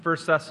1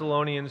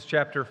 Thessalonians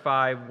chapter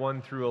 5,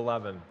 1 through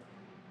 11.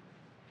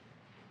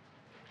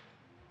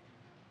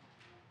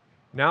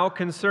 Now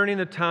concerning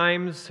the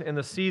times and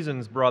the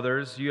seasons,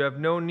 brothers, you have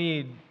no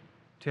need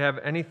to have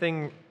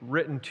anything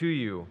written to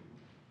you,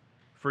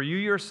 for you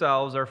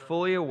yourselves are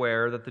fully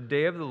aware that the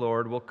day of the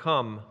Lord will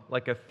come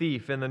like a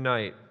thief in the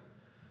night.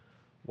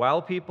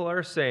 While people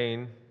are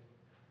saying,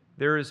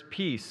 there is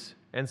peace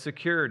and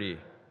security,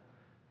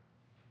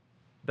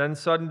 then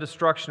sudden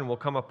destruction will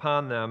come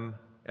upon them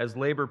as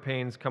labor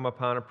pains come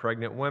upon a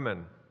pregnant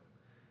woman.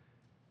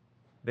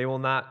 They will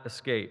not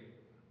escape.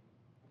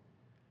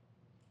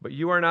 But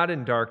you are not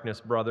in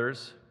darkness,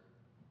 brothers,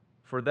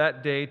 for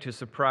that day to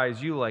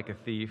surprise you like a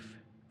thief,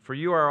 for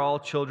you are all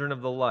children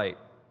of the light,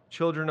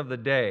 children of the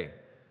day.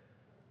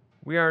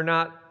 We are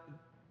not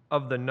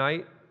of the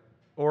night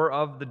or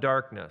of the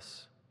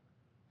darkness.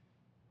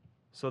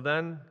 So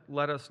then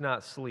let us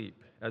not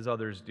sleep as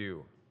others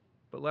do,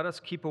 but let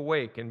us keep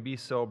awake and be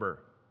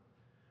sober.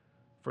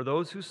 For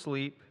those who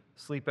sleep,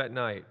 sleep at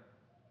night,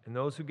 and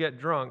those who get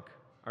drunk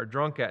are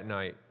drunk at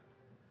night.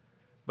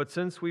 But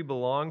since we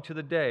belong to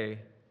the day,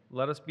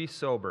 let us be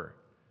sober,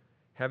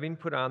 having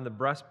put on the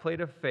breastplate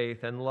of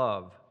faith and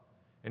love,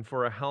 and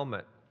for a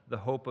helmet, the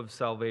hope of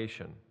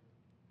salvation.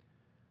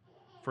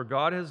 For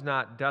God has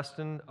not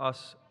destined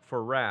us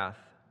for wrath,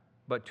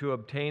 but to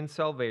obtain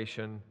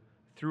salvation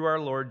through our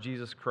Lord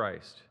Jesus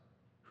Christ,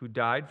 who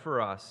died for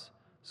us,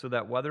 so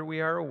that whether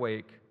we are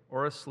awake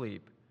or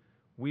asleep,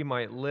 we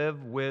might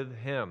live with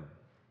him.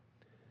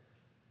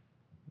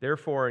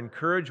 Therefore,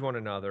 encourage one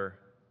another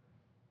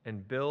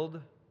and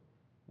build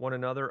one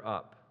another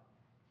up,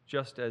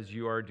 just as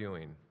you are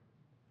doing.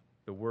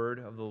 The word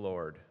of the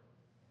Lord.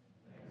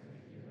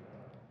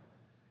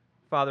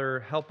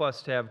 Father, help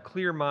us to have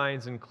clear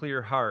minds and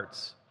clear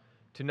hearts,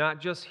 to not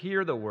just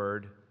hear the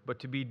word, but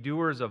to be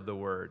doers of the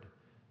word,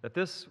 that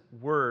this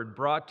word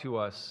brought to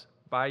us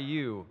by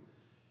you,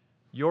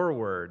 your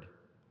word,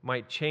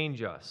 might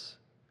change us.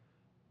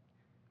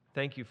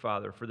 Thank you,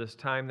 Father, for this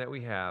time that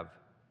we have.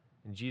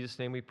 In Jesus'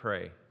 name we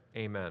pray.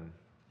 Amen.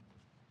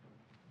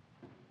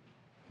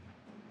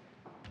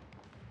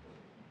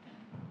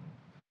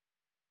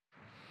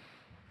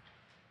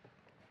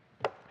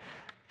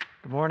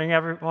 Good morning,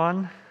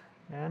 everyone.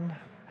 And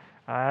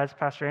as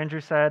Pastor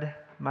Andrew said,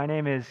 my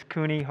name is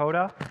Kuni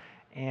Hoda,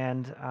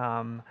 and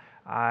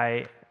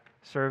I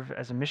serve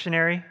as a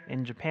missionary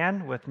in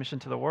Japan with Mission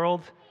to the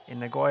World in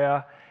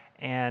Nagoya,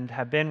 and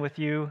have been with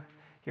you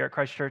here at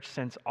Christ Church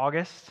since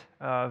August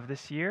of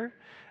this year.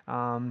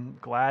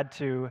 Glad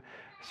to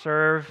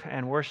serve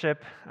and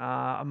worship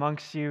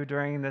amongst you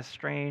during this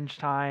strange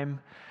time,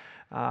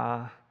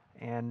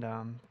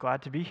 and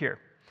glad to be here.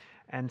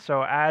 And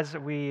so as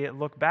we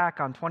look back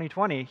on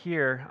 2020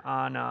 here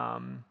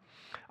on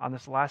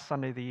this last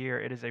Sunday of the year,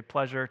 it is a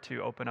pleasure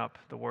to open up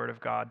the Word of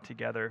God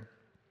together.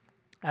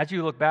 As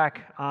you look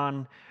back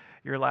on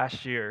your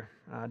last year,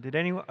 did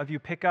any of you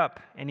pick up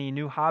any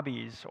new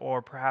hobbies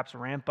or perhaps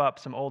ramp up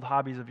some old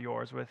hobbies of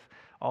yours with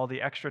all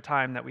the extra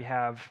time that we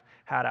have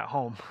had at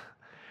home?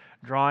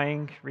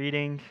 Drawing,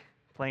 reading,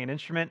 playing an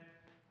instrument,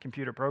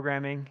 computer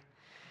programming.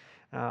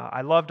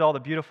 I loved all the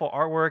beautiful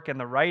artwork and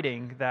the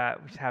writing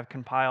that we have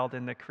compiled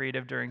in the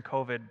Creative During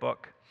COVID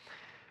book.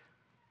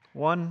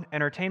 One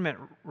entertainment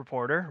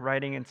reporter,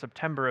 writing in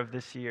September of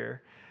this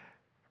year,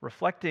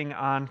 reflecting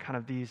on kind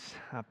of these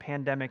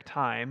pandemic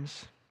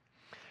times,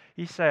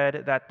 he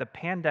said that the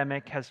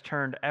pandemic has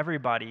turned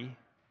everybody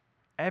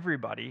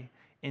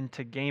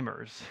into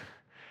gamers.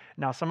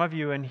 Now, some of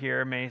you in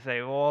here may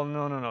say, well,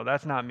 no,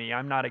 that's not me.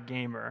 I'm not a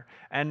gamer.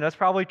 And that's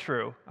probably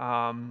true.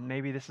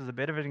 Maybe this is a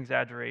bit of an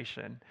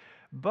exaggeration.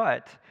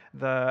 But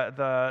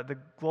the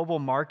global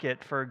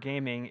market for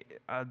gaming,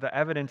 the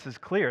evidence is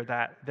clear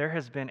that there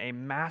has been a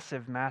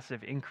massive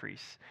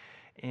increase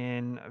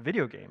in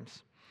video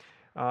games.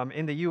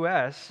 In the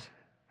U.S.,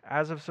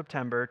 as of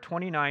September,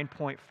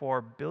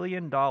 $29.4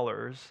 billion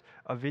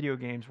of video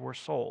games were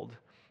sold,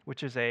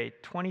 which is a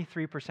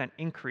 23%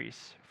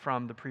 increase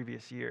from the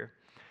previous year.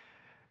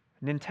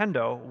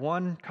 Nintendo,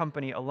 one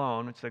company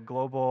alone, it's a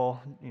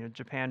global,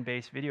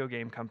 Japan-based video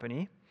game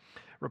company,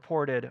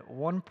 reported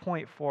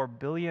 $1.4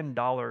 billion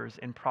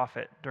in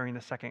profit during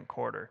the second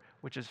quarter,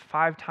 which is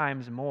 5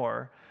 times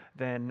more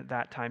than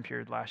that time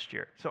period last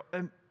year. So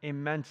an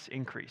immense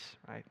increase,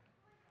 right?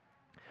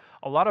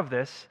 A lot of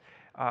this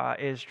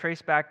is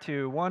traced back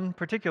to one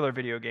particular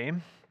video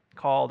game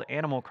called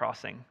Animal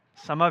Crossing.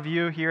 Some of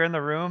you here in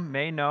the room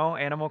may know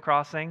Animal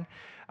Crossing.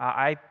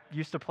 I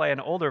used to play an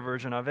older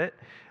version of it,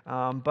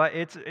 but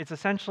it's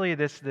essentially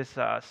this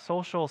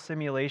social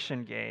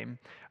simulation game.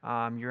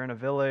 You're in a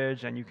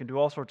village and you can do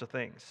all sorts of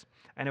things.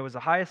 And it was the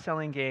highest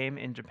selling game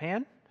in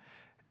Japan,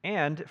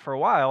 and for a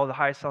while, the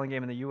highest selling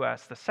game in the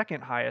US, the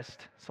second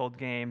highest sold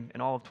game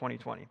in all of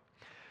 2020.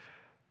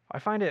 I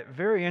find it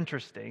very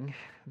interesting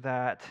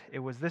that it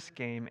was this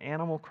game,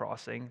 Animal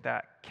Crossing,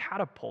 that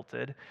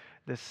catapulted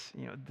this,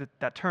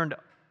 that turned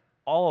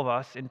all of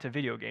us into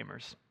video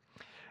gamers.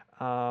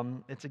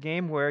 It's a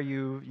game where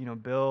you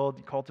build,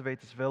 you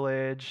cultivate this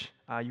village.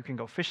 You can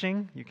go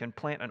fishing. You can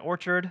plant an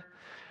orchard.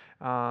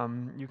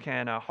 You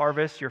can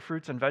harvest your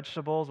fruits and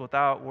vegetables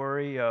without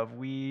worry of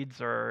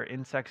weeds or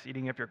insects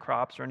eating up your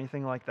crops or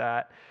anything like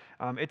that.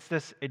 It's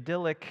this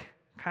idyllic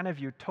kind of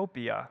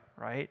utopia,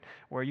 right?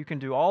 Where you can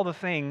do all the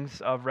things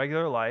of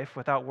regular life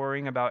without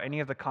worrying about any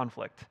of the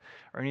conflict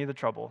or any of the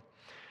trouble.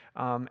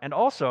 And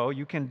also,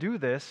 you can do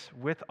this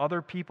with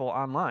other people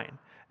online.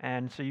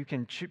 And so you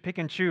can pick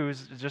and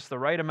choose just the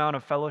right amount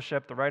of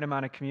fellowship, the right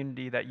amount of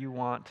community that you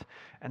want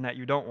and that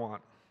you don't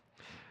want.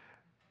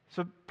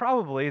 So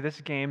probably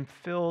this game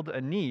filled a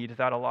need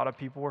that a lot of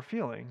people were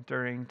feeling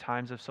during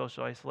times of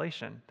social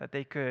isolation, that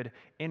they could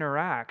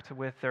interact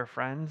with their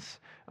friends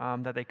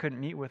that they couldn't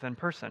meet with in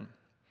person.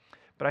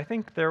 But I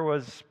think there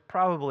was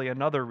probably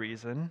another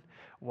reason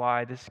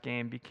why this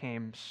game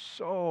became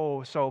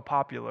so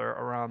popular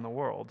around the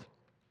world.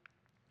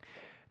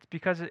 It's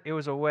because it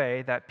was a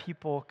way that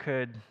people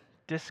could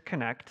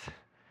disconnect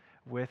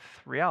with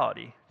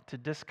reality, to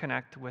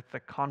disconnect with the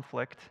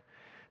conflict,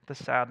 the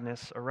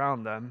sadness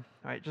around them.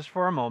 Right? Just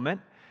for a moment,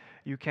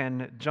 you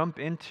can jump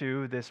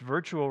into this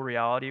virtual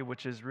reality,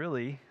 which is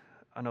really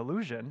an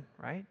illusion,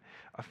 right?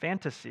 A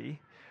fantasy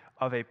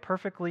of a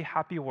perfectly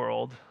happy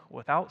world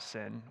without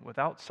sin,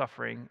 without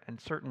suffering, and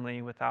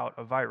certainly without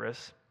a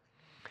virus.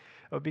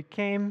 It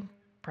became,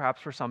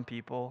 perhaps for some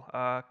people,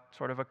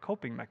 sort of a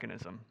coping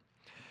mechanism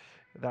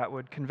that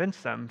would convince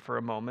them for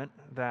a moment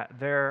that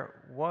there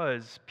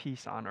was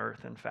peace on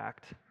earth, in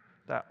fact,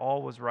 that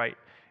all was right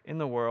in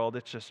the world.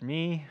 It's just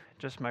me,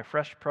 just my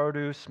fresh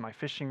produce, my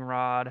fishing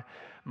rod,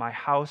 my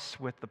house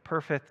with the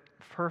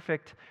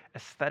perfect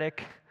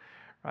aesthetic,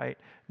 right?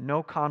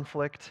 No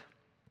conflict.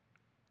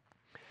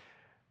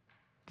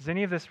 Does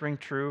any of this ring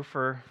true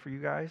for you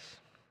guys?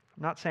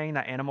 I'm not saying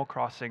that Animal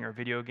Crossing or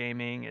video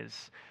gaming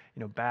is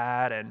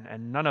bad,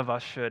 and none of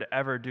us should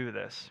ever do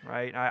this,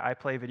 right? I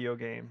play video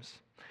games.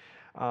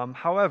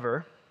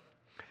 However,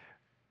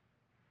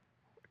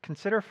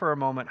 consider for a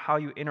moment how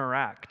you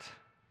interact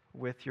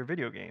with your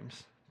video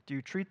games. Do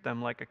you treat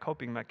them like a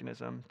coping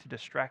mechanism to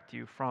distract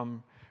you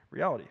from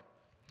reality?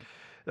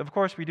 Of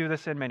course, we do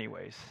this in many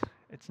ways.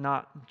 It's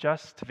not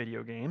just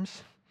video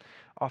games.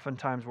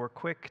 Oftentimes, we're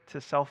quick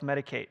to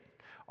self-medicate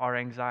our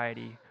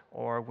anxiety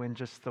or when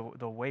just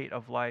the weight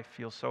of life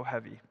feels so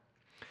heavy.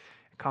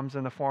 It comes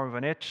in the form of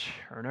an itch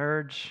or an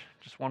urge,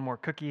 just one more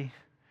cookie,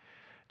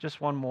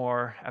 just one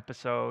more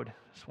episode,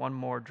 just one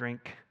more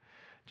drink,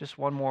 just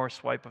one more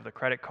swipe of the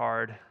credit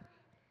card.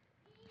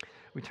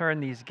 We turn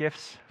these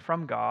gifts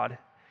from God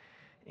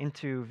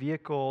into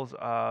vehicles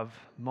of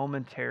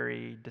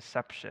momentary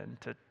deception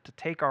to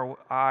take our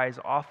eyes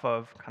off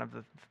of kind of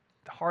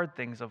the hard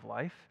things of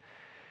life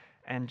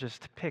and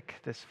just pick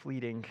this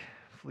fleeting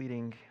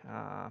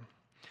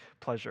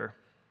pleasure.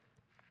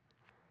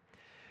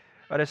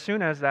 But as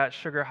soon as that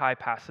sugar high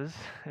passes,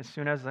 as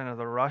soon as the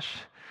rush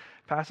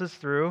passes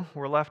through,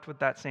 we're left with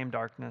that same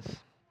darkness,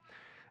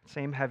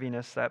 same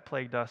heaviness that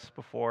plagued us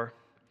before.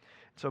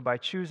 So by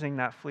choosing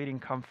that fleeting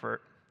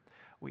comfort,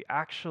 we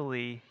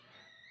actually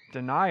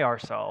deny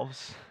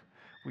ourselves.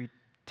 We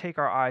take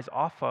our eyes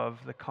off of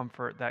the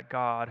comfort that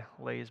God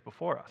lays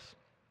before us.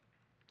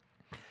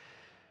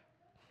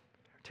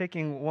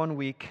 Taking 1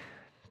 week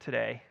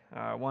today,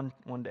 one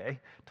day,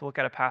 to look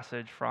at a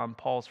passage from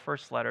Paul's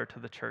first letter to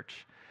the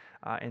church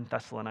in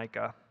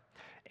Thessalonica.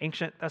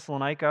 Ancient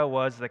Thessalonica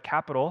was the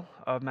capital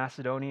of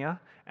Macedonia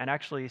and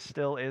actually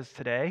still is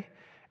today.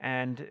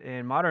 And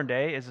in modern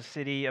day is a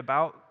city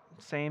about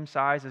same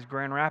size as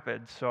Grand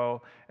Rapids.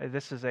 So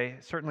this is a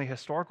certainly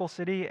historical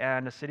city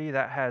and a city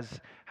that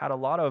has had a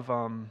lot of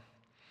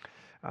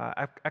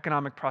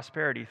economic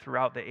prosperity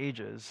throughout the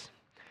ages.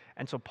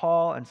 And so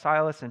Paul and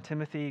Silas and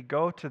Timothy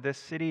go to this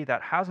city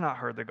that has not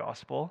heard the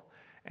gospel,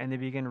 and they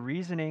begin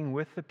reasoning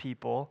with the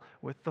people,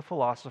 with the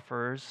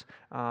philosophers,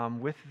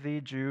 with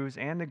the Jews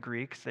and the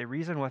Greeks. They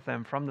reason with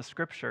them from the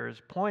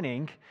scriptures,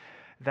 pointing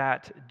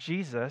that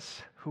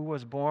Jesus, who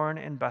was born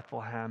in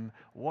Bethlehem,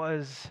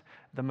 was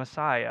the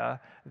Messiah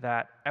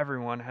that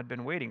everyone had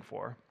been waiting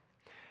for.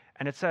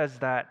 And it says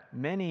that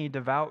many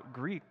devout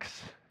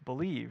Greeks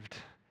believed.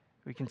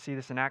 We can see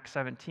this in Acts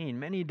 17.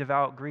 Many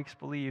devout Greeks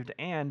believed,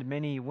 and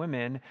many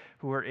women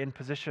who were in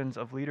positions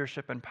of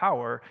leadership and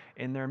power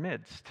in their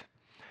midst.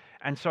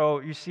 And so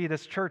you see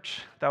this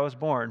church that was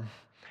born,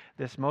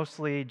 this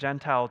mostly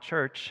Gentile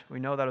church. We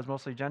know that it was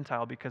mostly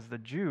Gentile because the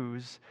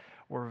Jews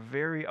were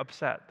very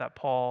upset that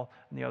Paul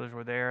and the others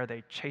were there.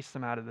 They chased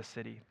them out of the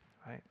city,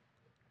 right?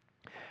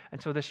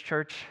 And so this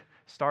church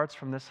starts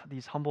from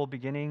these humble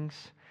beginnings.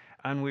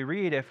 And we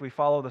read, if we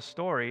follow the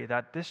story,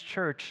 that this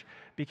church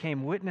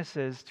became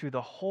witnesses to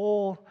the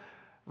whole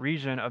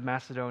region of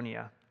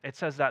Macedonia. It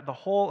says that the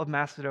whole of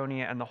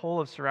Macedonia and the whole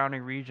of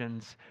surrounding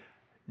regions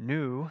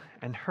knew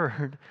and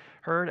heard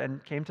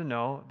and came to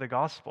know the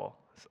gospel.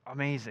 It's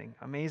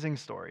amazing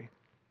story.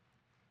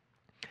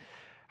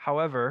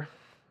 However,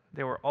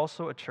 they were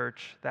also a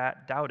church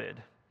that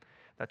doubted,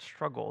 that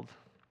struggled,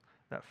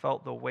 that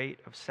felt the weight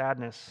of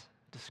sadness,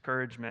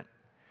 discouragement,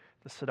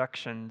 the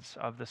seductions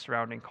of the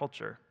surrounding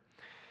culture.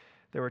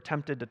 They were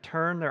tempted to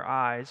turn their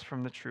eyes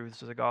from the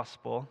truths of the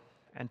gospel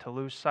and to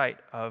lose sight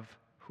of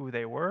who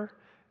they were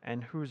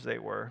and whose they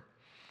were,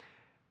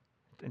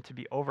 and to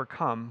be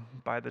overcome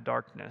by the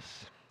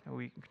darkness. And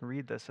we can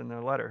read this in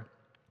their letter.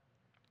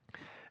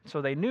 So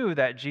they knew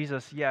that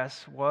Jesus,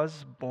 yes,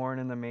 was born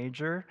in the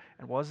manger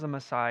and was the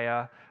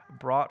Messiah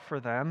brought for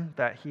them,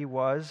 that he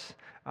was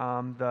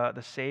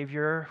the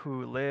Savior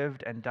who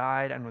lived and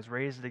died and was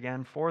raised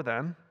again for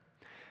them.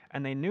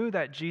 And they knew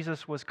that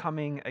Jesus was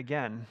coming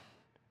again,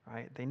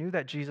 right? They knew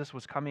that Jesus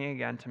was coming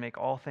again to make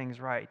all things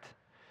right.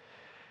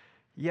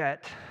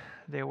 Yet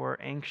they were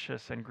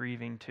anxious and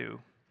grieving too.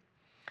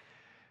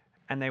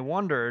 And they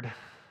wondered,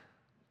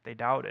 they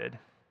doubted,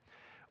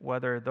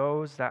 whether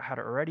those that had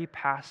already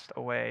passed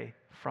away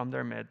from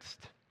their midst,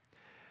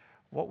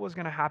 what was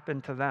going to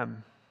happen to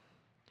them?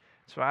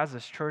 So as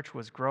this church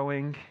was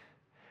growing,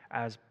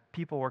 as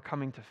people were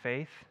coming to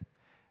faith,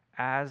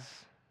 as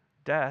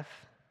death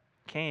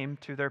came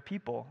to their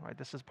people, right?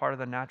 This is part of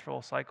the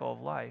natural cycle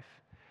of life.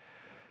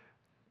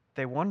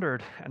 They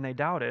wondered and they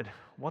doubted,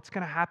 what's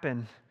going to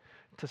happen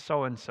to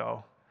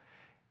so-and-so?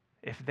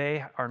 If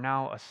they are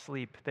now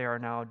asleep, they are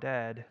now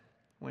dead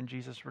when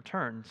Jesus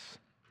returns.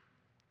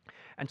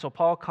 And so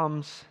Paul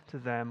comes to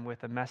them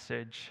with a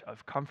message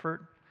of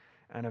comfort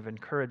and of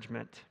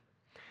encouragement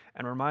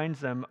and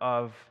reminds them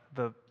of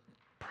the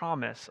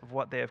promise of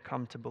what they have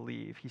come to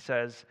believe. He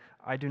says,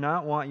 I do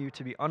not want you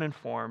to be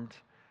uninformed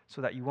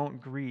so that you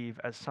won't grieve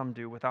as some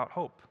do without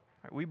hope.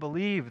 We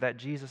believe that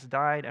Jesus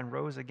died and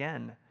rose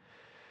again,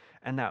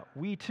 and that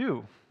we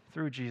too,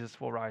 through Jesus,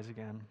 will rise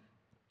again.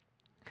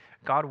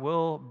 God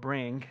will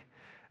bring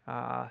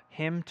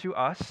him to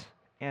us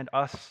and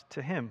us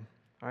to him.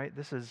 Right?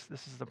 This is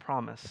the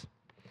promise.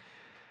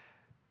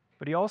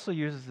 But he also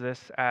uses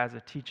this as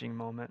a teaching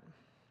moment.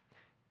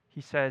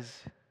 He says,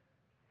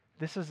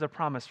 this is the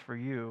promise for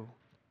you,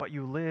 but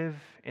you live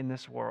in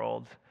this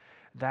world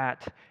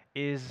that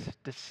is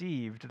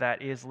deceived,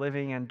 that is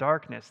living in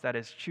darkness, that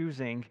is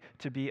choosing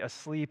to be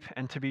asleep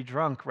and to be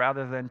drunk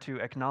rather than to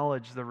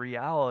acknowledge the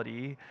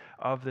reality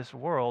of this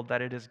world,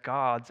 that it is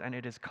God's and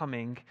it is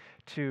coming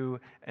to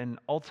an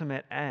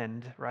ultimate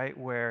end, right,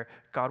 where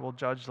God will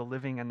judge the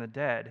living and the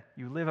dead.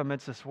 You live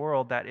amidst this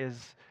world that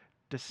is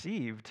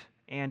deceived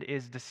and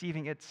is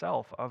deceiving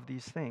itself of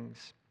these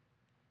things.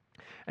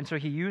 And so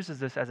he uses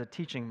this as a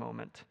teaching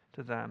moment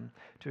to them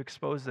to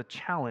expose the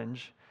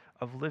challenge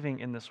of living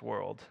in this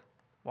world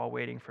while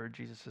waiting for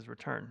Jesus'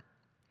 return.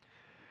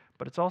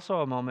 But it's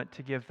also a moment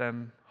to give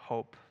them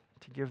hope,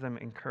 to give them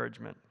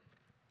encouragement.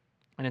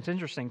 And it's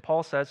interesting,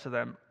 Paul says to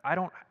them, I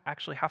don't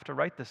actually have to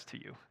write this to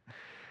you.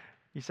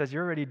 He says,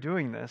 you're already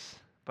doing this,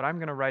 but I'm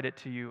going to write it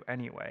to you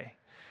anyway.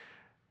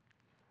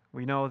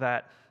 We know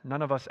that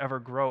none of us ever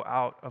grow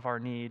out of our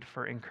need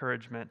for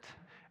encouragement.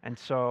 And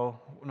so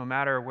no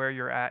matter where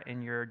you're at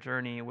in your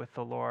journey with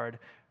the Lord,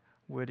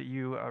 would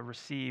you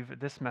receive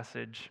this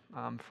message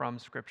from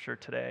Scripture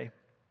today?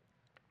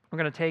 We're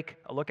going to take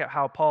a look at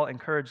how Paul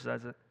encourages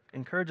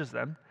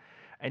them,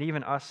 and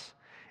even us,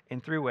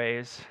 in three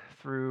ways: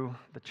 through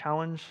the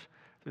challenge,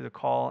 through the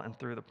call, and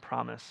through the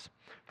promise.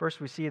 First,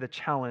 we see the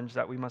challenge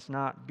that we must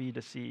not be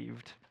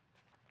deceived.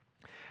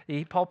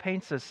 Paul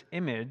paints this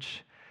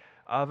image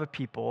of a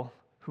people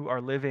who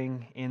are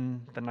living in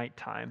the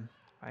nighttime,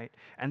 right?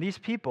 And these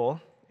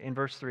people, in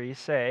verse 3,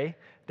 say,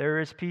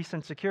 there is peace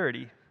and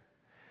security.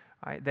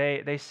 Right?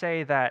 They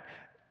say that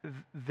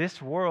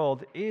this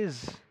world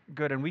is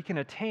good and we can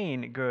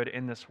attain good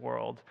in this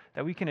world,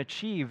 that we can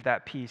achieve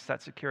that peace,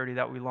 that security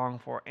that we long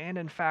for. And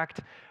in fact,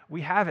 we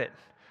have it,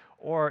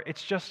 or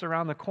it's just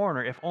around the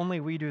corner. If only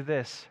we do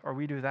this or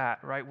we do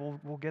that, right?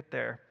 We'll get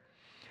there.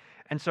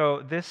 And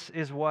so this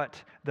is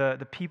what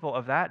the people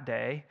of that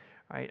day,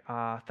 right,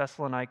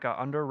 Thessalonica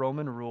under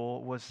Roman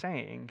rule, was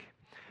saying.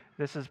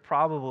 This is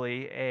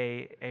probably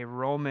a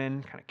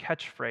Roman kind of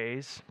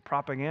catchphrase,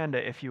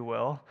 propaganda, if you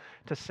will,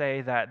 to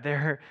say that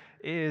there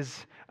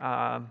is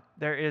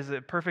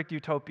a perfect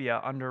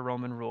utopia under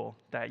Roman rule,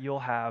 that you'll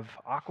have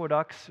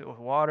aqueducts with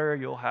water,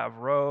 you'll have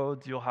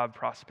roads, you'll have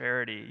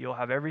prosperity, you'll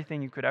have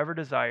everything you could ever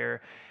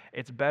desire.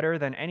 It's better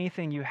than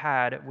anything you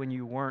had when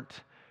you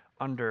weren't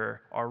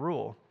under our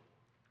rule.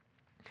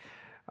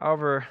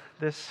 However,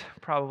 this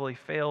probably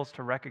fails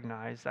to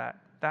recognize that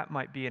that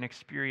might be an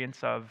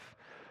experience of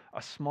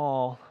a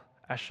small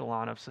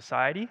echelon of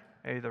society,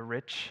 maybe the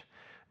rich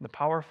and the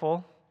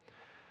powerful,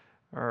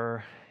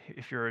 or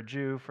if you're a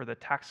Jew, for the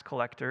tax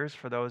collectors,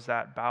 for those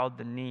that bowed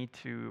the knee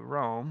to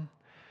Rome.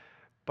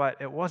 But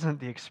it wasn't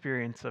the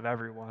experience of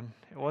everyone.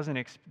 It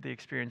wasn't the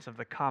experience of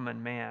the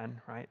common man,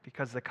 right?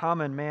 Because the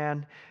common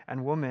man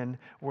and woman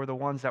were the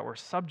ones that were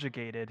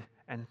subjugated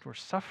and were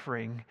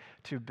suffering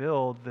to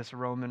build this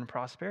Roman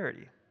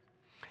prosperity.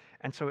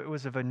 And so it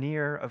was a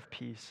veneer of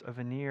peace, a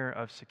veneer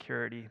of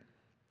security.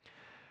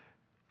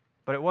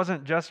 But it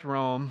wasn't just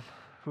Rome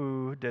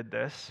who did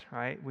this,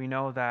 right? We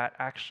know that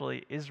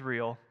actually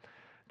Israel,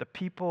 the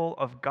people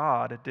of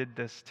God, did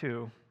this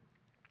too.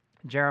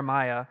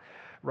 Jeremiah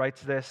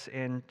writes this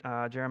in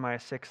Jeremiah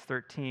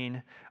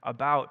 6:13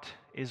 about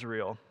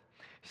Israel.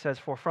 He says,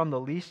 "For from the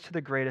least to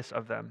the greatest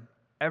of them,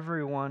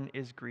 everyone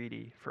is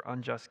greedy for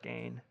unjust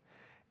gain,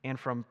 and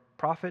from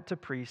prophet to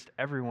priest,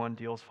 everyone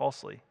deals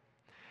falsely.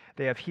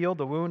 They have healed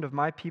the wound of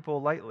my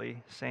people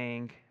lightly,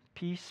 saying,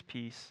 'Peace,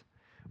 peace,'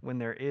 when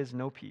there is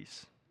no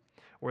peace.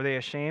 Were they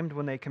ashamed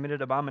when they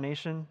committed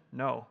abomination?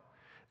 No,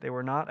 they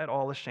were not at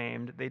all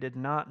ashamed. They did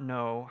not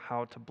know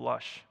how to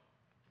blush.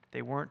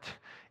 They weren't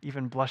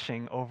even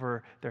blushing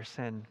over their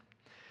sin.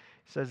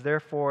 He says,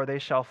 therefore, they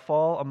shall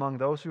fall among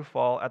those who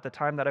fall. At the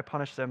time that I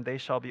punish them, they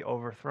shall be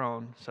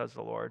overthrown, says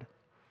the Lord."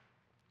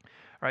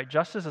 Right?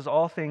 Justice is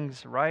all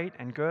things right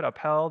and good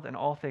upheld, and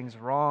all things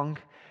wrong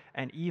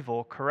and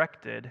evil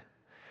corrected.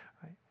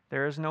 Right?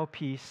 There is no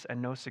peace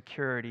and no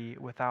security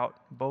without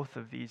both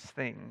of these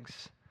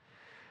things.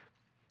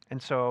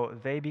 And so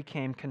they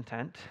became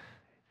content.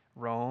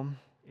 Rome,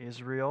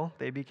 Israel,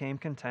 they became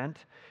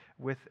content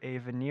with a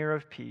veneer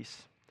of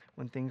peace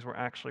when things were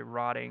actually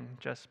rotting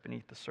just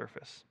beneath the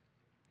surface.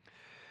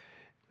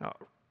 Now,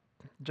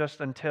 just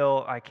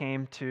until I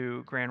came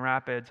to Grand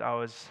Rapids, I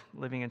was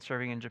living and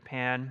serving in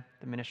Japan,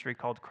 the ministry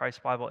called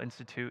Christ Bible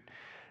Institute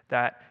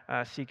that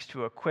seeks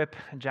to equip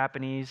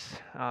Japanese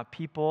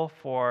people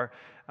for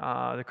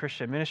the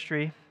Christian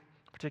ministry,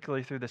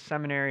 particularly through the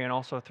seminary and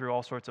also through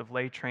all sorts of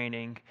lay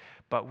training.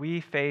 But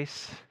we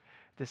face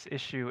this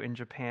issue in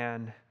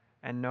Japan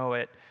and know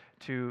it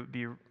to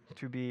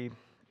be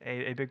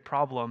a big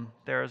problem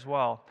there as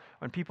well.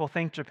 When people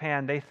think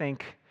Japan, they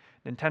think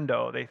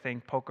Nintendo, they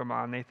think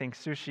Pokemon, they think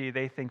sushi,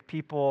 they think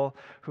people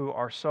who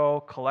are so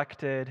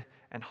collected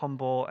and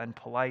humble and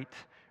polite,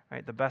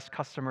 right? The best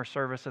customer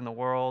service in the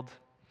world.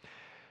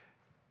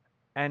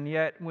 And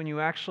yet, when you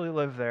actually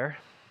live there,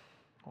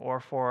 or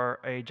for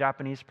a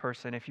Japanese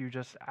person, if you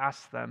just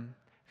ask them,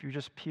 if you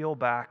just peel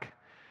back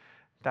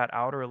that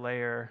outer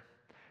layer,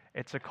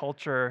 it's a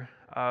culture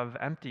of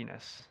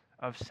emptiness,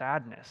 of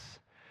sadness,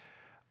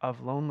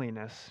 of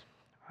loneliness,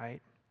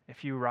 right?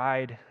 If you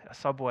ride a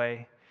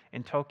subway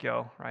in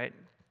Tokyo, right,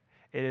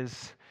 it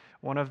is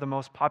one of the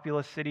most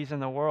populous cities in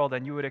the world,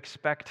 and you would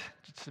expect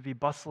it to be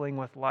bustling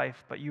with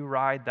life, but you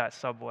ride that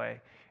subway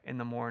in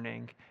the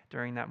morning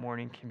during that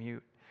morning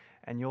commute,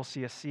 and you'll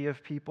see a sea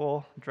of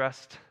people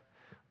dressed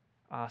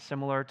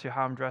similar to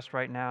how I'm dressed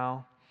right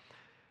now,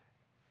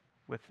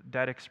 with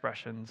dead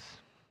expressions,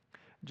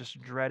 just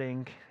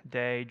dreading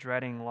day,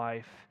 dreading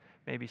life,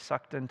 maybe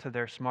sucked into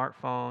their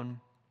smartphone,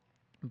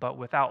 but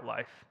without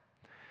life,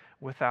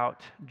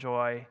 without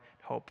joy,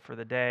 hope for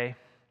the day.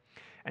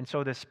 And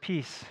so this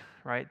peace,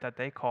 right, that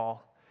they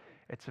call,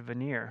 it's a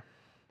veneer.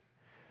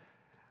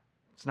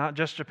 It's not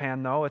just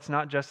Japan, though. It's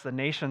not just the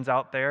nations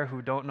out there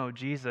who don't know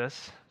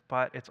Jesus,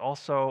 but it's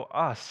also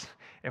us,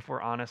 if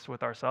we're honest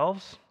with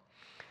ourselves.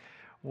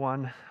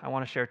 I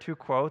want to share two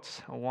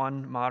quotes,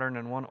 one modern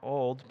and one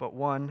old, but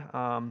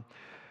one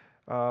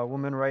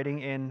woman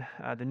writing in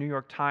the New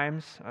York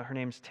Times, her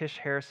name's Tish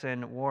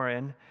Harrison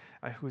Warren,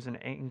 who's an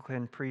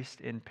Anglican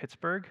priest in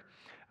Pittsburgh.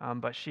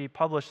 But she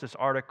published this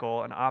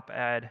article, an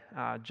op-ed,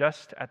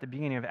 just at the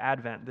beginning of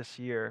Advent this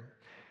year.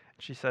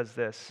 She says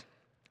this: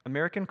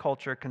 American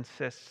culture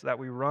consists that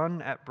we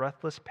run at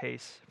breathless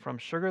pace from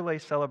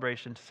sugar-laced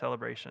celebration to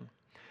celebration.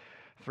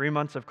 3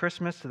 months of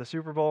Christmas to the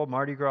Super Bowl,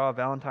 Mardi Gras,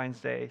 Valentine's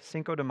Day,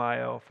 Cinco de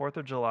Mayo, 4th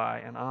of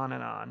July, and on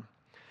and on.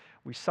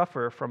 We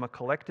suffer from a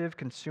collective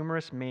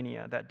consumerist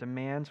mania that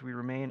demands we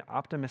remain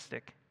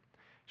optimistic,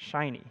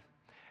 shiny,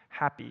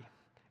 happy,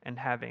 and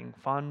having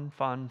fun,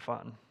 fun,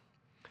 fun.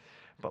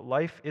 But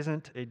life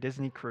isn't a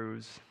Disney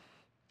cruise.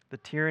 The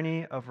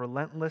tyranny of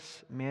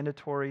relentless,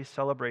 mandatory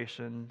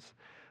celebrations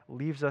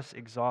leaves us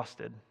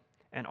exhausted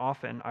and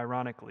often,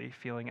 ironically,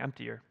 feeling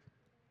emptier.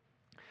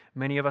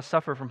 Many of us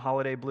suffer from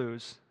holiday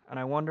blues, and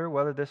I wonder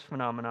whether this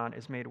phenomenon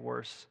is made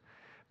worse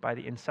by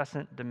the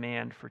incessant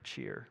demand for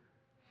cheer.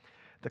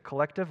 The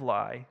collective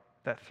lie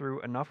that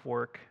through enough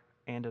work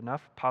and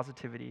enough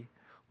positivity,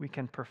 we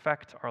can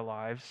perfect our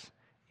lives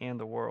and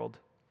the world.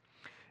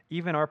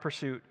 Even our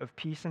pursuit of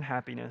peace and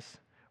happiness,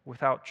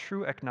 without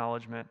true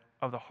acknowledgement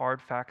of the hard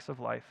facts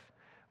of life,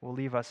 will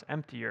leave us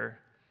emptier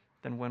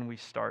than when we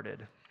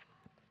started.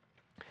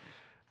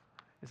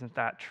 Isn't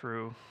that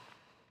true?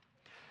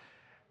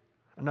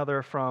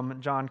 Another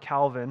from John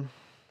Calvin.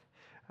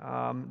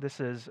 This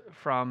is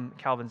from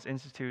Calvin's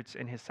Institutes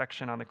in his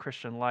section on the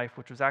Christian life,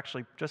 which was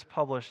actually just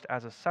published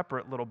as a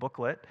separate little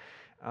booklet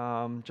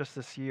just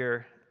this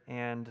year,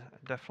 and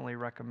definitely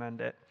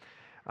recommend it.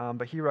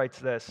 But he writes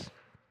this: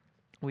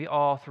 we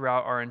all,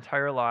 throughout our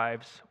entire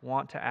lives,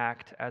 want to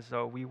act as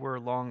though we were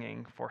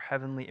longing for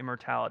heavenly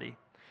immortality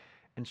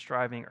and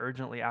striving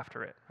urgently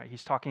after it. Right?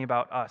 He's talking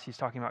about us. He's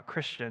talking about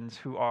Christians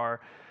who are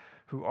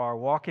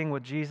walking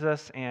with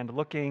Jesus and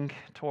looking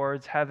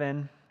towards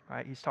heaven.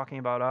 Right? He's talking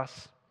about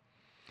us.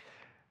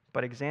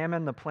 But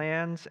examine the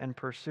plans and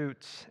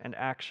pursuits and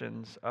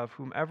actions of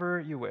whomever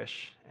you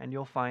wish, and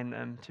you'll find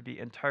them to be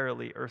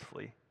entirely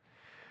earthly.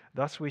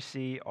 Thus we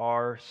see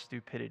our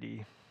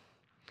stupidity.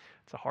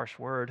 It's a harsh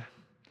word.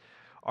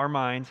 Our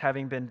minds,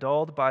 having been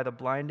dulled by the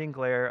blinding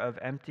glare of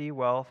empty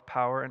wealth,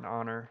 power, and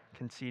honor,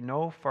 can see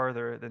no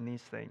farther than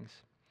these things.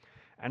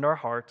 And our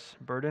hearts,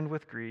 burdened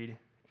with greed,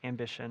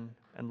 ambition,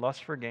 and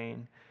lust for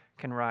gain,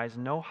 can rise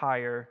no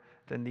higher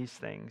than these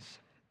things.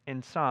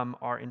 In some,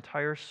 our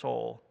entire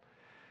soul,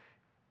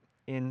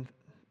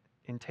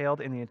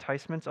 entailed in the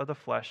enticements of the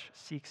flesh,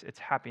 seeks its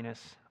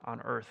happiness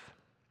on earth.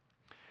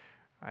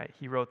 Right?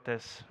 He wrote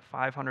this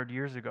 500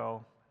 years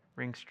ago,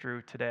 rings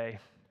true today.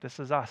 This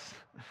is us.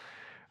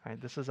 Right?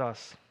 This is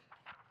us.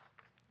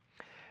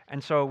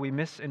 And so we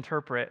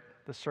misinterpret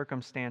the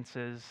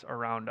circumstances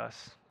around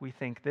us. We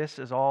think this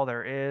is all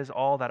there is,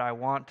 all that I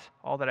want,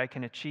 all that I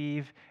can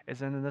achieve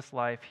is in this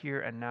life,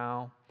 here and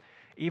now.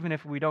 Even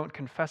if we don't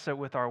confess it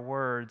with our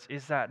words,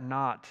 is that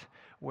not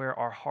where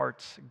our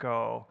hearts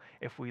go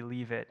if we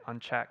leave it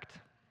unchecked?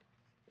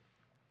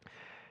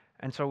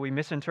 And so we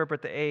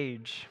misinterpret the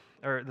age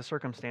or the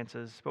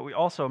circumstances, but we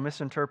also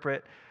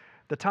misinterpret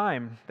the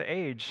time, the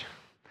age.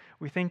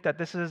 We think that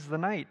this is the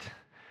night.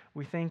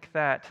 We think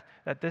that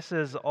this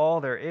is all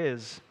there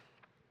is.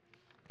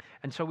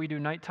 And so we do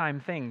nighttime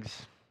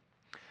things.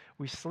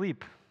 We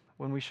sleep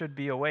when we should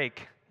be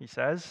awake, he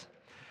says.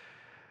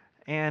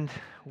 And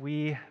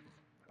we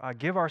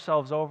give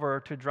ourselves over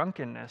to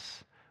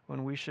drunkenness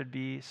when we should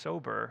be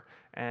sober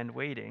and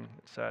waiting,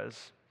 it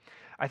says.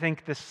 I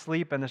think this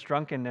sleep and this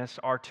drunkenness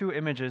are two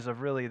images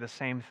of really the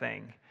same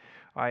thing.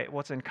 Right?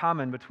 What's in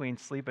common between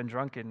sleep and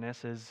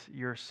drunkenness is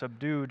your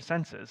subdued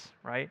senses,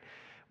 right?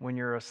 When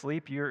you're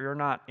asleep, you're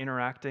not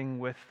interacting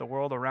with the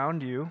world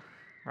around you,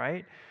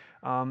 right?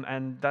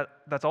 And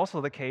that's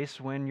also the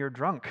case when you're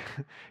drunk.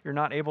 You're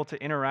not able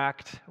to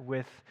interact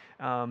with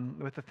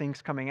the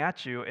things coming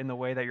at you in the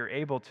way that you're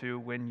able to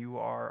when you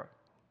are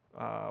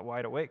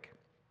wide awake.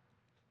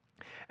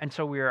 And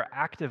so we are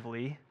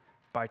actively,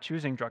 by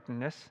choosing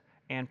drunkenness,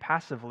 and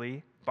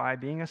passively, by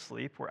being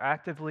asleep, we're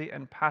actively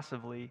and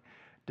passively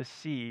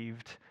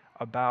deceived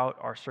about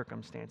our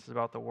circumstances,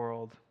 about the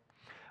world.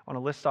 I want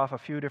to list off a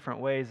few different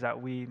ways that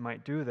we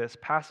might do this.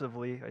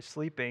 Passively, by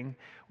sleeping,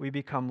 we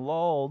become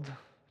lulled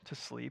to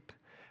sleep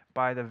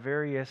by the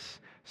various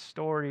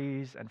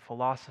stories and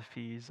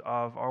philosophies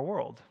of our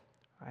world,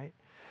 right?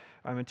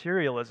 By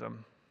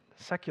materialism,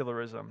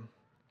 secularism,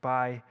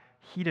 by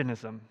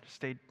hedonism,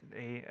 just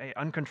a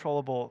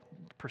uncontrollable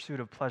pursuit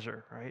of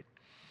pleasure, right?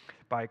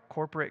 By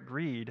corporate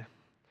greed,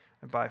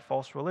 by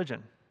false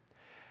religion,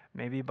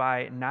 maybe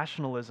by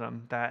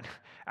nationalism that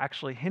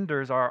actually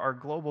hinders our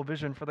global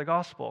vision for the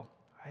gospel,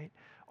 right?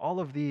 All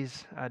of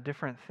these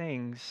different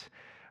things,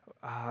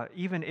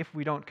 even if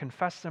we don't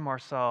confess them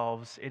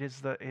ourselves, it is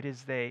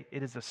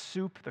the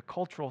soup, the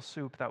cultural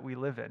soup that we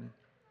live in,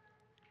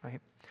 right?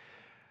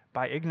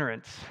 By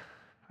ignorance,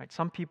 right?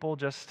 Some people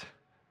just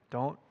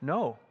don't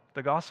know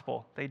the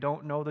gospel. They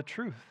don't know the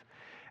truth.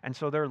 And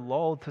so they're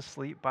lulled to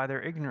sleep by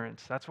their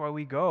ignorance. That's why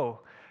we go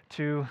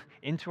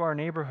into our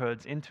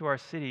neighborhoods, into our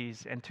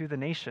cities, and to the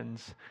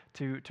nations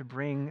to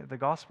bring the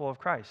gospel of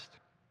Christ.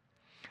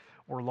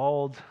 We're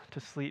lulled to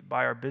sleep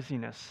by our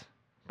busyness,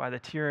 by the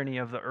tyranny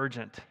of the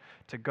urgent,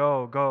 to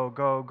go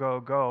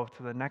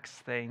to the next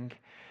thing.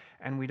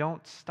 And we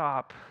don't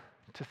stop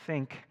to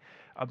think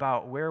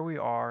about where we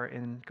are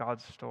in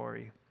God's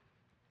story.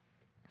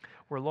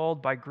 We're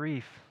lulled by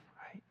grief.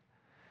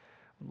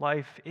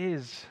 Life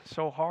is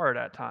so hard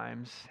at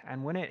times,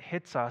 and when it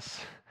hits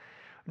us,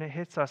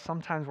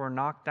 sometimes we're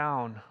knocked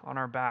down on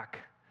our back,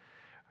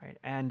 right?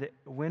 And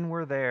when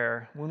we're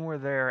there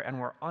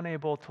and we're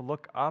unable to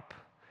look up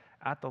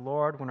at the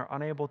Lord, when we're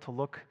unable to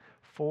look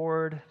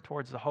forward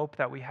towards the hope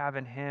that we have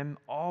in Him,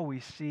 all we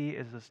see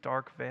is this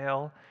dark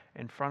veil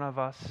in front of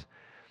us.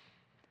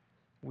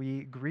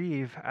 We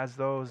grieve as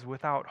those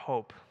without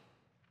hope,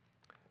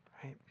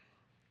 right?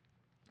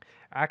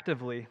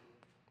 Actively,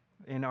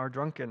 in our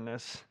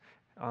drunkenness,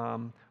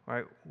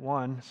 right?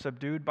 One,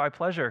 subdued by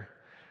pleasure.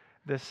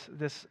 This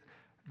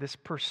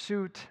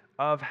pursuit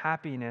of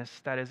happiness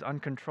that is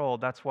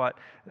uncontrolled. That's what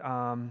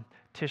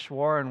Tish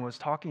Warren was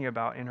talking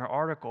about in her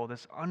article.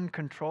 This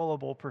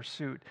uncontrollable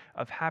pursuit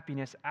of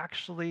happiness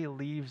actually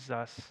leaves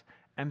us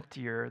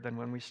emptier than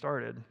when we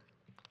started.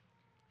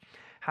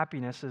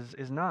 Happiness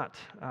is not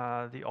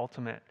the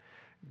ultimate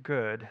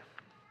good.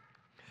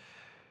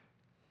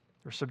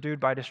 We're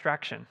subdued by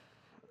distraction,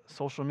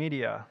 social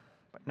media,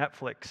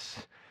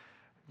 Netflix,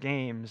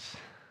 games,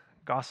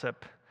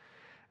 gossip,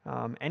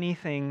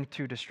 anything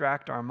to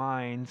distract our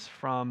minds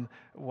from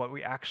what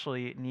we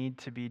actually need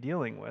to be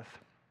dealing with.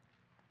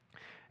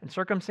 And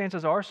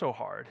circumstances are so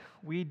hard.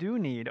 We do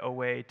need a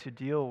way to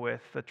deal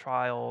with the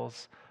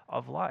trials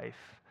of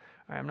life.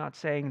 I'm not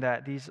saying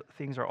that these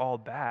things are all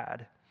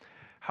bad.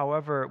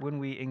 However, when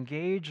we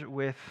engage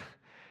with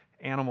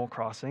Animal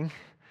Crossing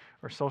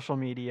or social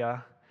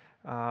media,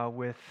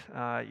 with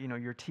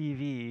your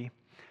TV,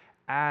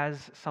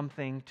 as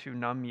something to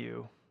numb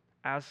you,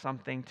 as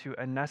something to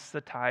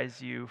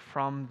anesthetize you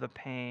from the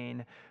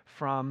pain,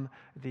 from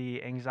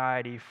the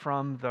anxiety,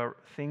 from the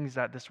things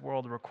that this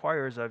world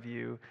requires of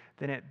you,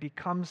 then it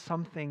becomes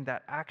something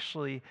that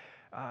actually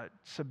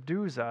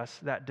subdues us,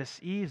 that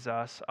deceives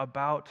us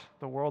about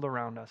the world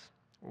around us.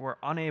 We're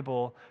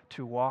unable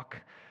to walk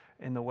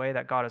in the way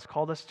that God has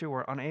called us to.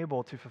 We're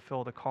unable to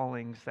fulfill the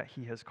callings that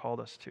He has called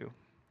us to.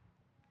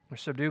 We're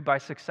subdued by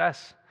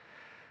success,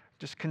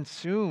 just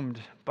consumed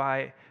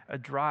by a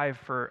drive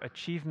for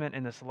achievement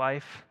in this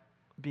life,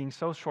 being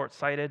so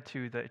short-sighted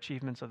to the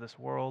achievements of this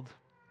world.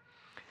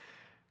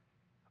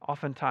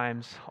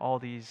 Oftentimes, all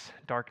these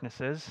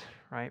darknesses,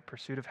 right,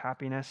 pursuit of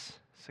happiness,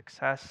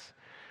 success,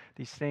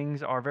 these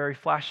things are very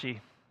flashy,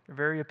 they're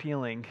very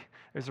appealing.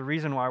 There's a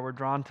reason why we're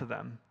drawn to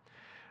them,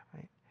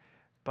 right?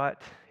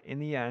 But in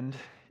the end,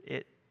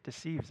 it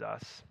deceives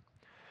us.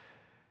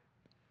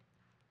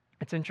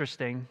 It's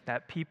interesting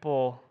that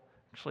people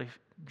actually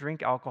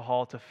drink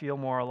alcohol to feel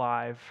more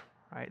alive,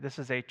 right? This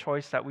is a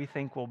choice that we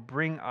think will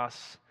bring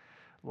us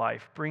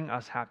life, bring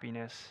us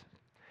happiness.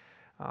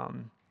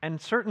 And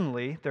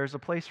certainly, there's a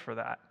place for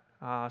that.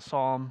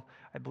 Psalm,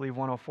 I believe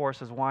 104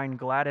 says, "Wine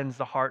gladdens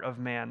the heart of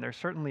man." There's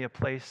certainly a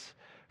place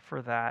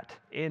for that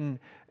in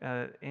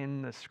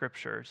the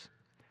Scriptures.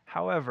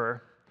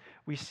 However,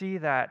 we see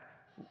that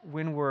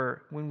when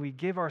we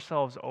give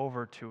ourselves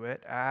over to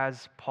it,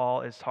 as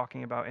Paul is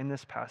talking about in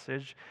this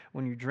passage,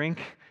 when you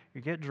drink,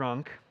 you get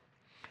drunk,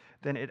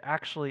 then it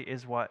actually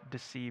is what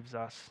deceives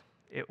us.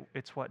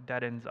 It's what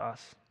deadens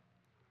us.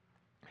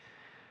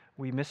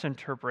 We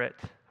misinterpret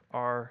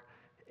our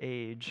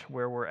age,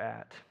 where we're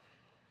at.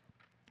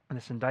 And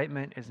this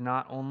indictment is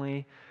not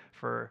only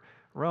for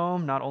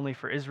Rome, not only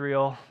for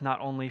Israel,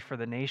 not only for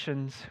the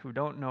nations who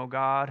don't know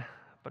God,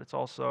 but it's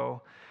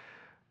also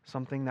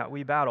something that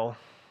we battle.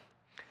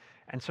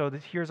 And so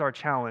here's our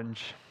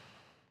challenge.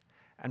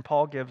 And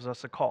Paul gives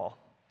us a call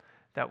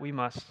that we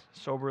must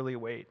soberly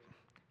wait.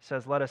 He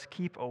says, let us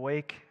keep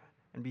awake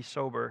and be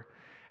sober,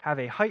 have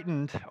a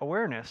heightened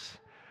awareness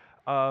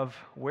of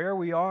where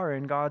we are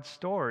in God's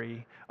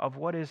story, of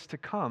what is to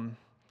come,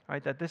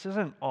 right? That this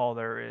isn't all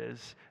there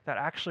is, that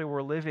actually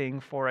we're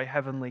living for a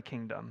heavenly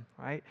kingdom,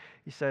 right?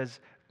 He says,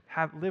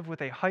 live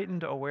with a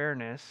heightened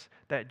awareness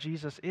that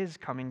Jesus is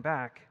coming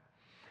back.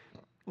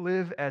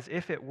 Live as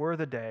if it were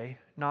the day,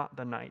 not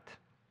the night.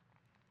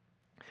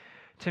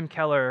 Tim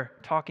Keller,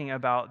 talking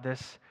about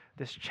this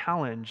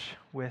challenge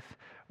with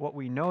what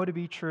we know to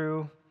be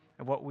true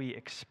and what we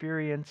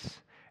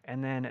experience,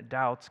 and then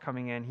doubts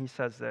coming in, he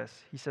says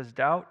this. He says,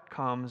 doubt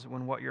comes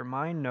when what your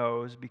mind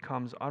knows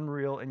becomes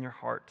unreal in your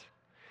heart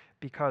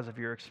because of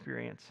your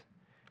experience.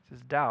 He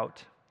says,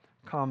 doubt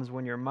comes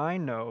when your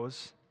mind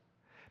knows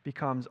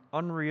becomes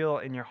unreal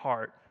in your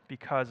heart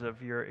because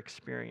of your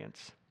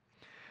experience.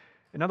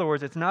 In other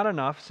words, it's not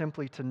enough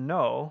simply to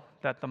know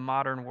that the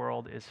modern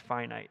world is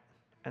finite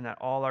and that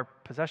all our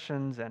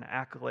possessions and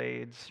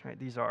accolades, right,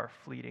 these are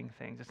fleeting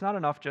things. It's not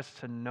enough just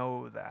to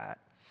know that.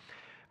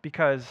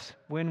 Because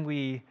when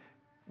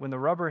the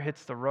rubber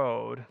hits the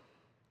road,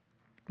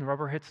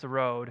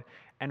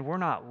 and we're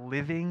not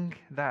living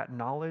that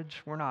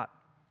knowledge, we're not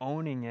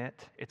owning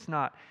it, it's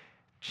not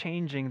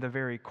changing the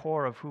very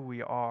core of who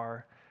we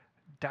are,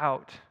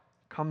 doubt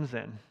comes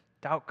in.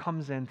 Doubt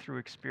comes in through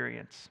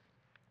experience.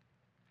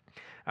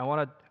 I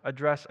want to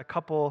address a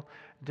couple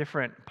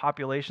different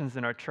populations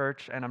in our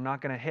church, and I'm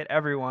not going to hit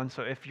everyone,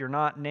 so if you're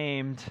not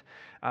named,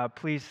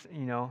 please,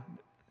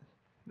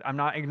 I'm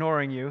not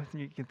ignoring you.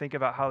 You can think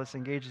about how this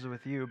engages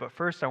with you. But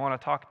first, I want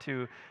to talk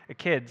to the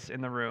kids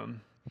in the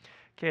room.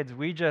 Kids,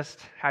 we just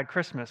had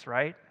Christmas,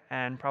 right?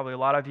 And probably a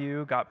lot of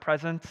you got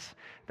presents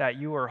that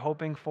you were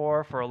hoping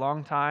for a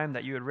long time,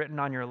 that you had written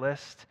on your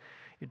list.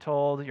 You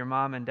told your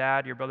mom and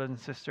dad, your brothers and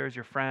sisters,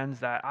 your friends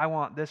that I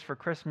want this for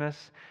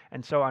Christmas.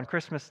 And so on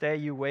Christmas Day,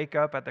 you wake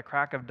up at the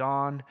crack of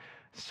dawn,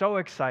 so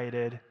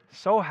excited,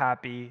 so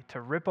happy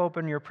to rip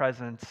open your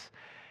presents,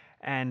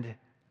 and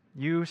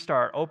you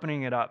start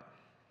opening it up.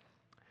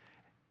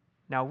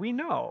 Now, we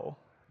know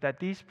that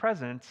these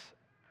presents,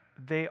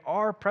 they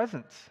are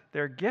presents.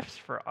 They're gifts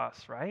for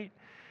us, right?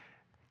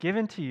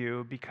 Given to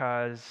you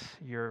because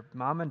your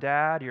mom and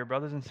dad, your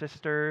brothers and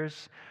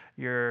sisters,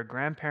 your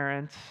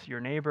grandparents, your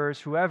neighbors,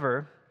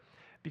 whoever,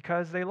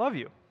 because they love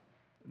you.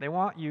 They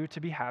want you to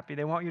be happy.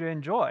 They want you to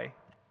enjoy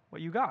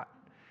what you got.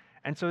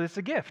 And so it's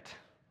a gift,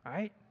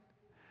 right?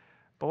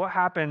 But what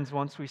happens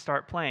once we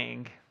start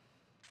playing?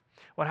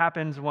 What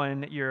happens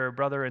when your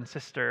brother and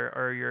sister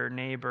or your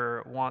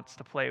neighbor wants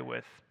to play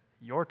with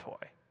your toy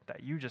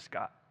that you just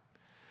got?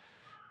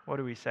 What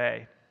do we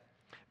say?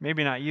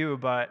 Maybe not you,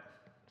 but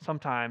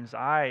sometimes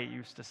I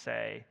used to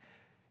say,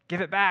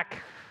 give it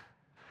back,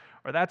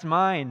 or that's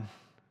mine.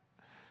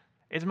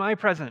 It's my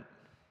present.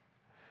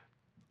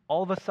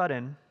 All of a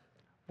sudden,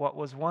 what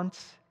was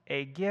once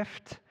a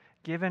gift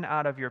given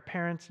out of your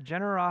parents'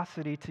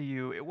 generosity to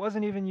you, it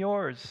wasn't even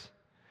yours.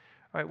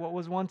 Right? What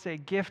was once a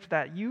gift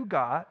that you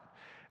got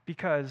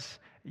because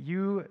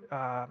you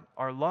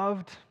are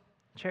loved,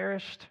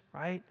 cherished,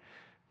 right?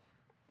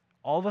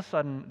 All of a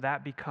sudden,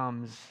 that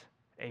becomes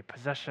a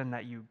possession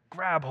that you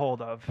grab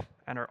hold of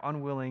and are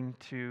unwilling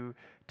to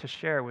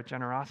share with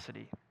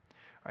generosity.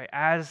 Right?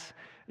 As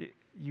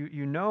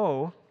you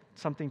know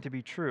something to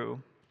be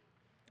true,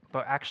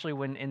 but actually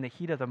when in the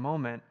heat of the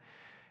moment,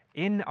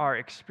 in our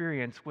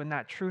experience, when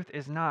that truth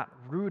is not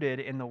rooted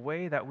in the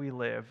way that we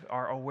live,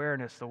 our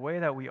awareness, the way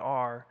that we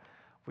are,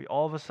 we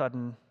all of a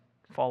sudden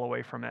fall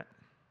away from it.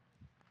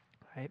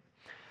 Right?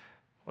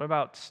 What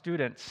about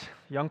students,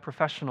 young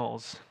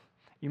professionals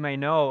You may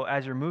know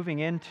as you're moving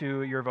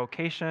into your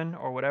vocation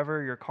or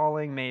whatever your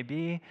calling may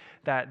be,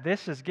 that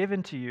this is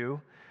given to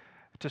you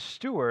to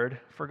steward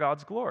for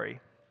God's glory.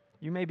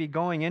 You may be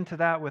going into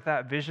that with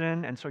that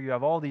vision, and so you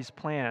have all these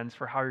plans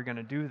for how you're going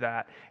to do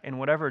that in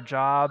whatever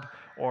job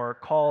or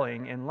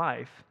calling in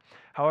life.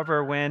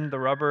 However, when the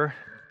rubber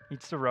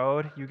meets the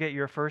road, you get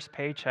your first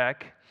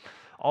paycheck,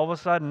 all of a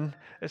sudden,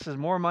 this is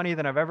more money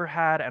than I've ever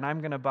had, and I'm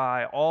going to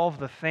buy all of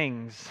the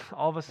things.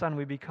 All of a sudden,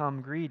 we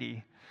become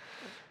greedy.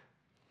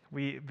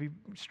 We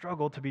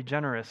struggle to be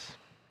generous,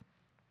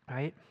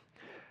 right?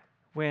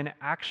 When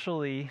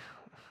actually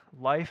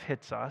life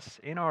hits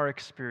us in our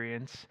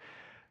experience,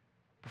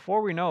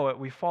 before we know it,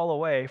 we fall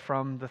away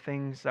from the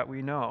things that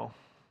we know.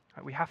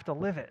 We have to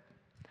live it.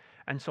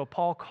 And so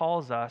Paul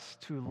calls us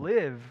to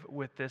live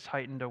with this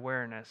heightened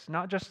awareness,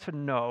 not just to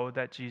know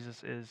that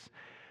Jesus is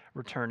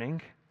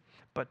returning,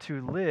 but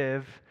to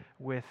live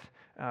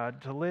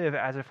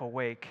as if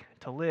awake,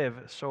 to live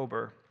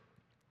sober.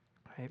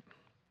 Right?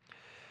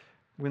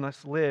 We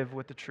must live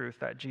with the truth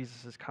that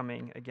Jesus is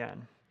coming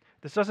again.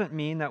 This doesn't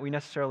mean that we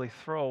necessarily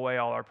throw away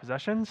all our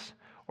possessions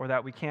or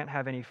that we can't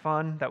have any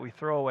fun, that we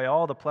throw away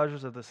all the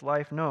pleasures of this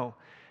life. No.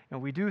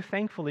 And we do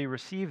thankfully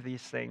receive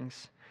these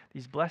things,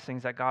 these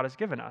blessings that God has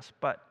given us,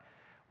 but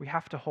we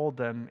have to hold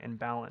them in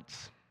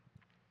balance.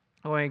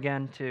 Going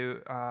again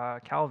to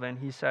Calvin,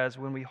 he says,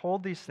 when we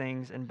hold these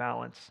things in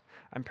balance,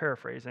 I'm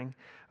paraphrasing,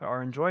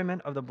 our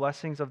enjoyment of the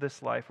blessings of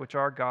this life, which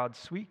are God's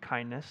sweet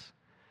kindness,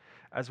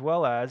 as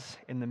well as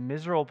in the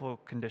miserable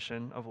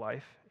condition of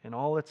life, in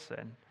all its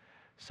sin,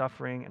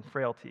 suffering, and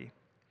frailty,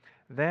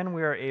 then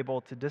we are able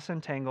to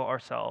disentangle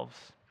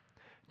ourselves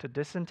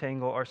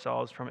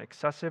from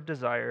excessive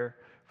desire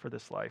for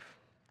this life,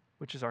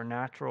 which is our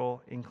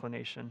natural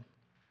inclination.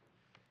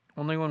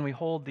 Only when we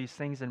hold these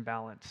things in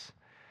balance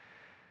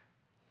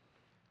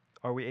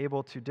are we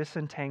able to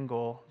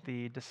disentangle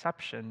the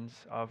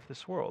deceptions of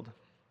this world.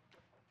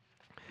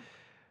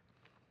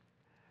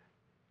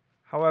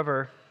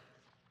 However,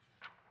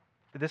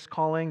 this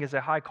calling is a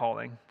high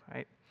calling,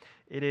 right?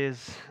 It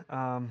is,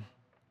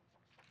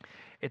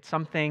 it's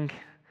something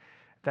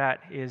that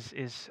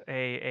is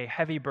a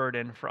heavy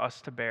burden for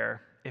us to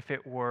bear if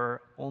it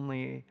were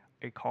only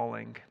a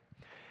calling.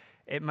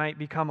 It might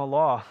become a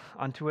law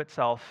unto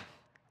itself,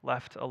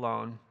 left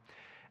alone,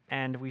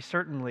 and we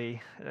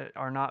certainly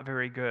are not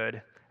very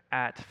good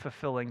at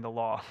fulfilling the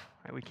law.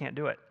 Right? We can't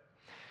do it.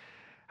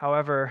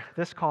 However,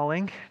 this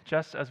calling,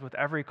 just as with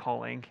every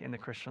calling in the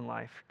Christian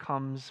life,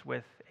 comes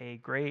with a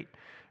great,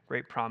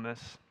 great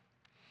promise,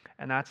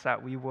 and that's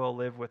that we will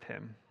live with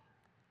him.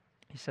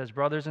 He says,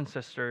 brothers and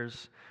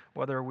sisters,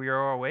 whether we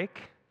are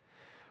awake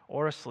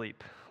or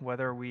asleep,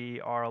 whether we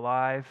are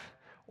alive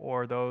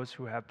or those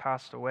who have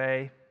passed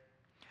away,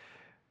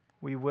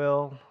 we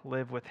will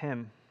live with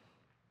him.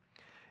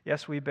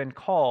 Yes, we've been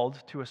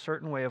called to a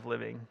certain way of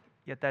living,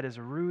 yet that is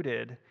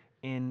rooted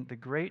in the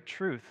great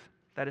truth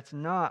that it's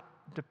not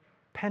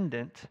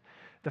dependent.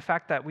 The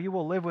fact that we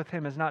will live with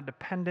him is not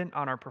dependent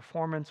on our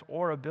performance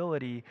or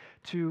ability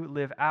to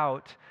live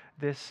out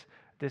this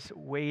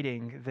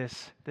waiting,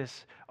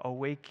 this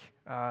awake,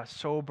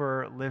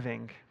 sober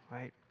living,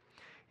 right?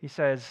 He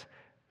says,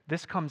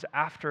 this comes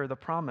after the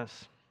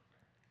promise.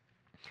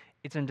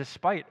 It's in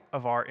despite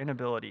of our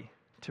inability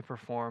to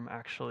perform,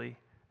 actually,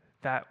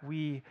 that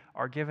we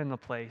are given the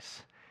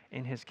place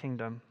in his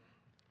kingdom.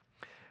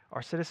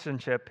 Our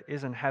citizenship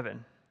is in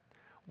heaven.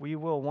 We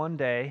will one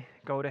day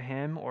go to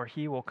him, or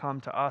he will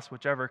come to us,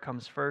 whichever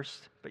comes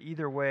first, but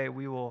either way,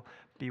 we will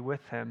be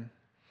with him.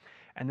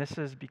 And this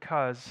is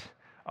because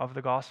of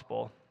the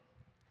gospel,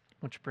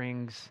 which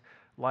brings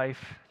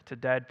life to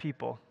dead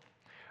people.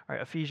 All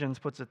right, Ephesians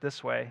puts it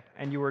this way,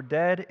 and you were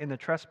dead in the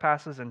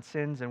trespasses and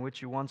sins in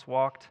which you once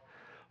walked,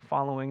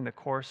 following the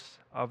course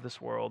of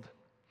this world.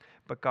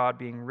 But God,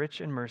 being rich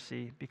in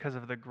mercy, because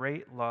of the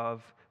great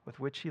love with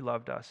which he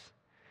loved us,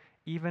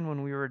 even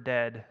when we were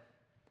dead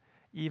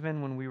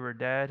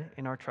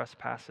in our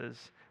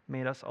trespasses,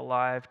 made us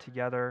alive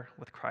together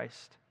with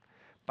Christ.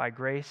 By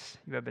grace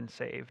you have been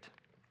saved.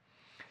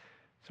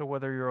 So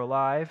whether you're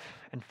alive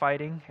and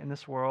fighting in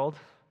this world,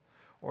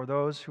 or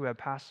those who have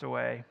passed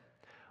away,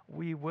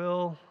 we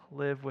will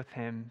live with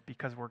him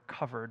because we're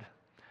covered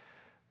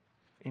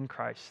in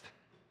Christ.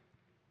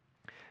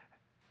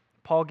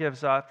 Paul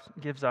gives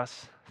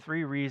us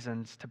three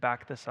reasons to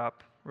back this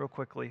up real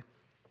quickly.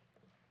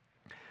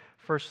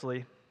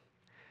 Firstly,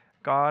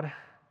 God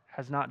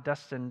has not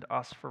destined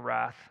us for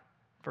wrath.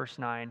 Verse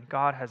 9,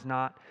 God has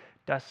not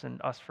destined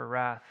us for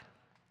wrath.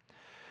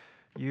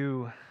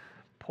 You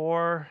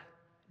poor,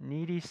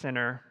 needy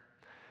sinner,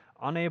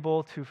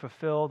 unable to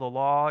fulfill the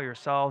law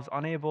yourselves,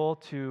 unable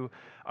to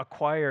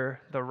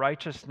acquire the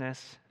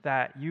righteousness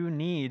that you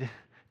need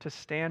to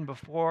stand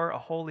before a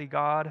holy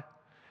God,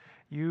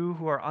 you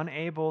who are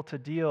unable to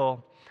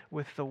deal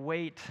with the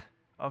weight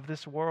of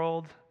this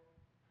world,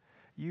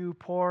 you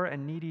poor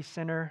and needy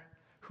sinner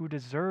who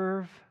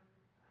deserve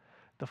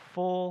the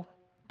full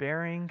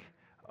bearing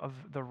of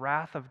the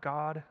wrath of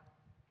God,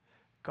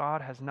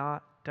 God has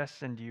not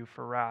destined you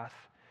for wrath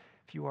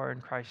if you are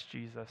in Christ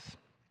Jesus.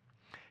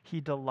 He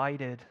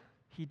delighted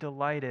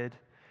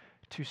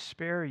to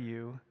spare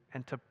you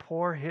and to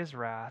pour his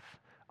wrath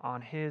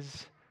on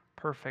his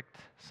perfect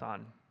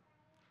Son.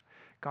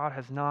 God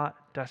has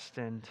not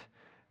destined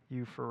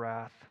you for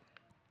wrath.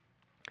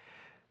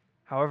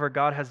 However,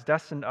 God has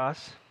destined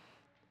us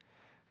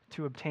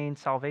to obtain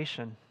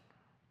salvation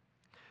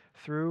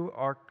through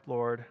our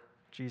Lord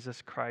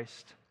Jesus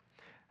Christ,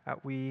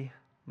 that we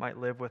might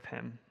live with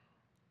him.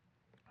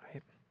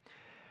 Right?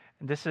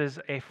 And this is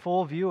a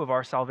full view of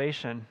our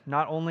salvation.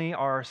 Not only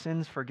are our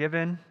sins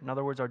forgiven, in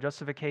other words, our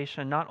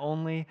justification, not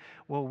only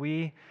will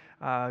we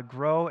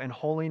grow in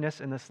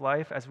holiness in this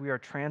life as we are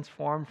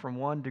transformed from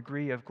one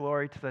degree of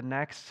glory to the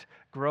next,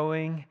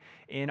 growing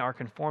in our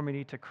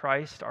conformity to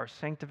Christ, our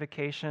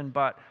sanctification,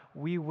 but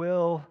we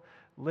will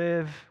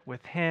live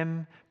with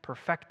him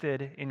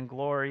perfected in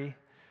glory,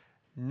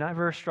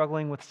 never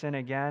struggling with sin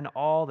again,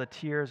 all the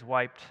tears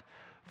wiped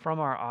from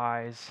our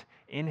eyes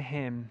in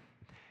him,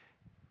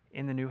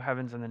 in the new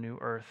heavens and the new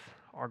earth,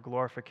 our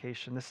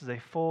glorification. This is a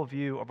full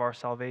view of our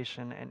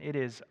salvation, and it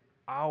is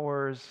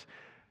ours.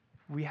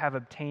 We have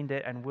obtained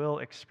it and will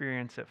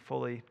experience it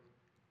fully.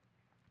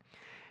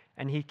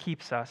 And he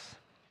keeps us.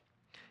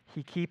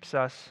 He keeps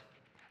us,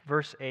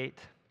 verse 8,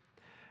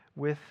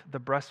 with the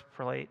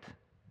breastplate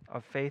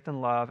of faith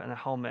and love and a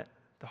helmet,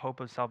 the hope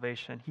of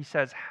salvation. He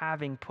says,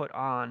 having put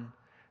on.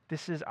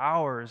 This is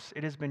ours.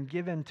 It has been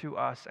given to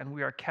us, and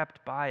we are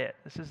kept by it.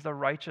 This is the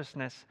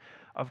righteousness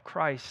of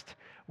Christ,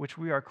 which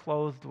we are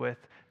clothed with.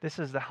 This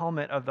is the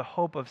helmet of the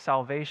hope of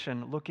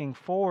salvation, looking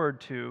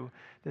forward to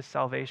this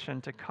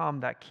salvation to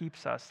come that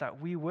keeps us, that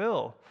we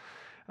will,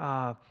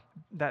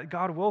 that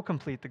God will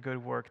complete the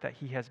good work that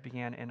he has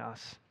began in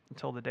us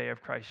until the day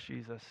of Christ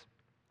Jesus.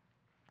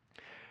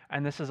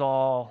 And this is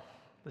all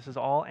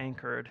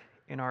anchored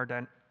in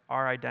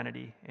our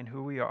identity, in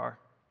who we are,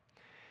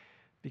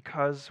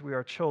 because we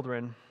are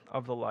children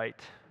of the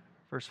light.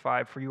 Verse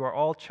 5, for you are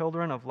all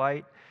children of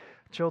light,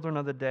 children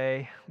of the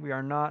day. We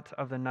are not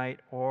of the night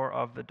or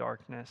of the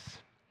darkness.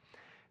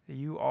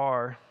 You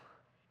are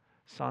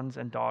sons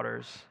and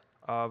daughters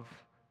of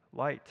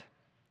light.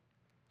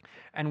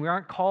 And we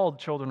aren't called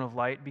children of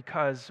light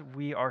because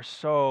we are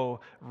so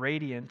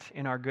radiant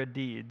in our good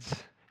deeds.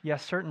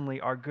 Yes,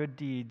 certainly our good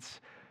deeds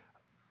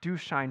do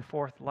shine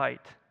forth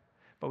light,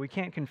 but we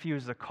can't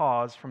confuse the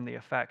cause from the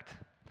effect.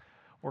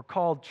 We're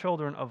called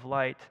children of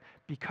light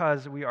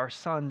because we are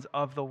sons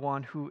of the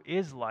one who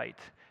is light,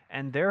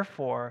 and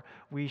therefore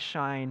we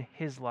shine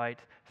his light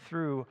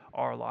through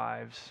our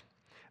lives.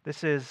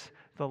 This is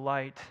the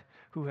light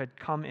who had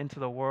come into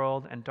the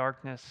world, and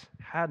darkness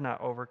had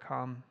not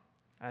overcome,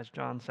 as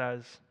John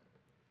says.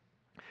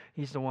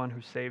 He's the one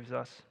who saves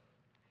us.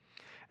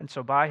 And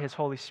so by his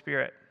Holy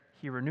Spirit,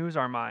 he renews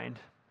our mind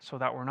so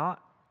that we're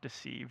not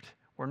deceived,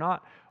 we're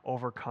not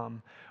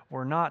overcome,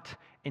 we're not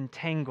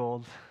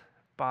entangled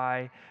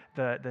by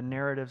the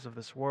narratives of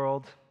this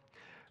world,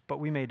 but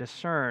we may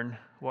discern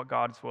what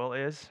God's will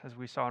is, as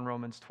we saw in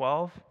Romans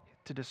 12,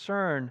 to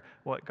discern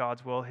what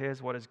God's will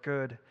is, what is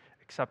good,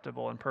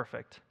 acceptable, and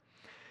perfect.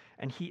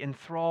 And he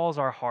enthralls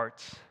our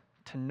hearts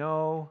to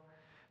know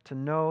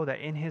that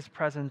in his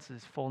presence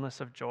is fullness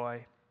of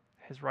joy,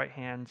 his right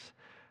hand's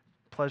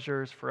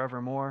pleasures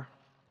forevermore,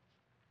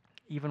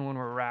 even when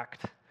we're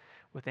racked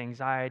with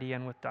anxiety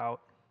and with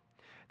doubt,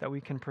 that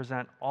we can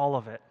present all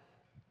of it,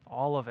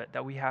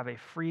 that we have a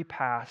free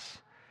pass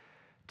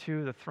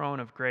to the throne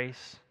of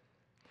grace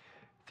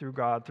through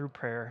God, through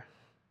prayer,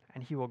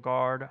 and he will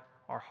guard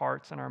our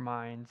hearts and our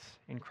minds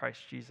in Christ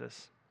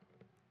Jesus.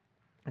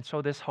 And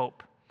so this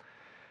hope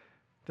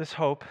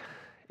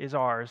is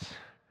ours,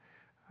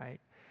 right?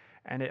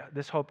 And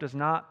this hope does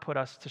not put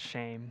us to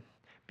shame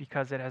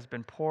because it has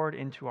been poured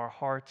into our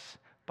hearts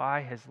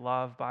by his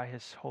love, by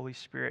his Holy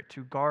Spirit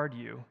to guard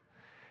you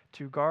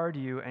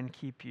and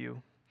keep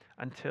you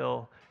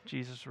until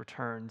Jesus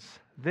returns.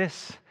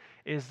 This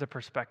is the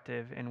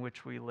perspective in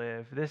which we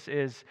live. This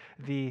is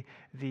the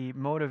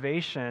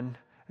motivation,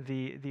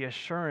 the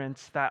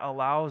assurance that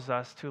allows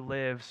us to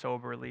live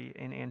soberly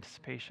in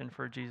anticipation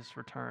for Jesus'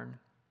 return.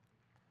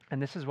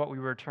 And this is what we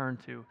return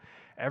to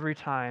every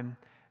time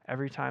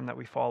that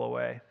we fall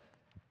away.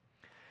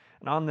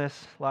 And on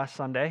this last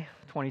Sunday,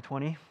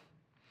 2020,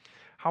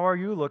 how are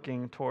you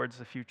looking towards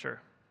the future?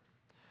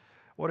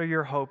 What are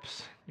your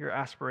hopes, your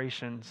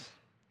aspirations?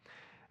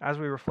 As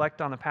we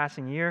reflect on the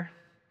passing year,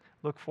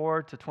 look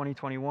forward to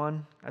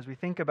 2021, as we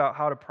think about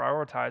how to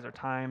prioritize our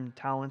time,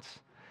 talents,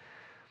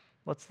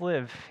 let's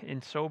live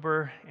in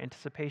sober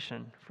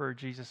anticipation for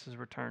Jesus'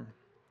 return.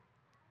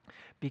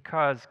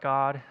 Because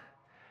God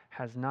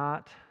has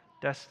not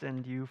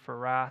destined you for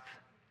wrath.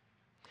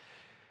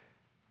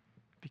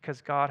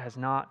 Because God has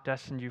not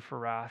destined you for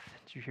wrath.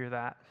 Did you hear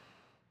that?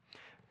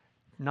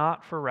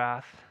 Not for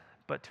wrath,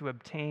 but to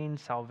obtain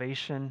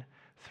salvation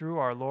through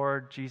our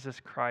Lord Jesus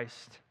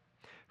Christ,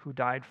 who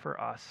died for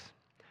us,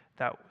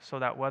 so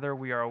that whether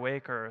we are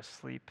awake or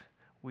asleep,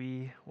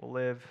 we will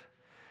live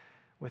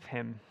with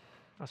him.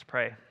 Let's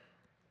pray.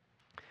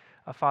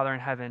 Father in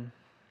heaven,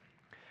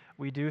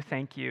 we do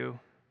thank you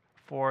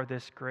for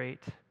this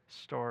great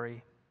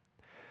story,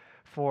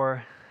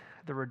 for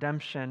the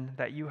redemption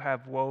that you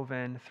have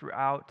woven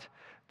throughout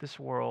this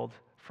world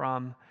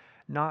from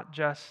not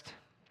just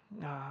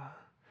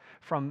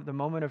from the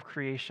moment of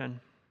creation,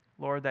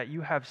 Lord, that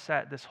you have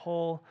set this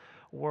whole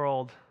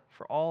world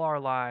for all our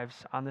lives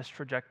on this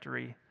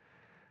trajectory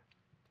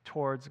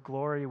towards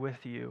glory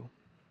with you.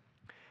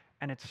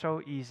 And it's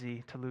so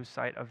easy to lose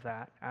sight of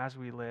that as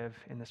we live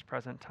in this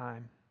present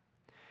time.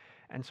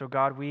 And so,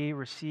 God, we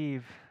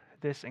receive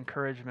this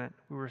encouragement.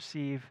 We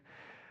receive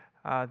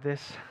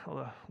this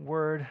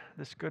word,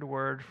 this good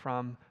word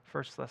from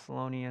 1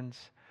 Thessalonians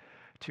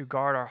to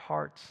guard our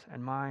hearts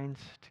and minds,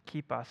 to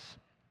keep us.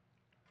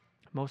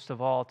 Most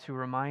of all, to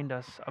remind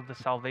us of the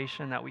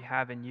salvation that we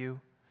have in you.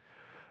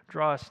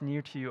 Draw us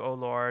near to you, O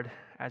Lord,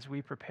 as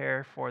we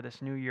prepare for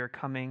this new year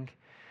coming,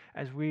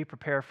 as we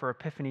prepare for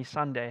Epiphany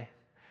Sunday.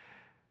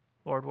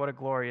 Lord, what a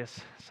glorious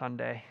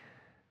Sunday.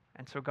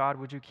 And so, God,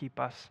 would you keep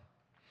us?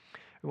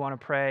 We want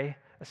to pray,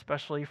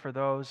 especially for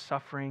those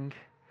suffering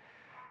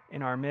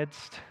in our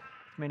midst,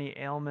 many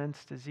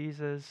ailments,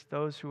 diseases,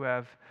 those who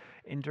have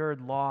endured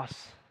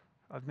loss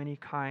of many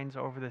kinds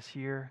over this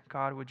year.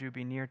 God, would you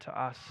be near to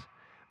us?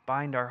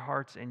 Bind our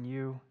hearts in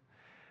you,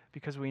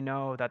 because we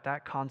know that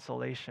that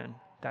consolation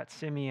that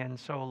Simeon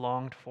so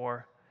longed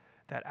for,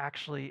 that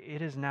actually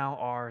it is now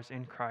ours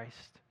in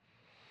Christ.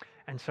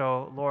 And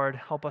so, Lord,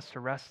 help us to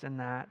rest in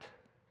that.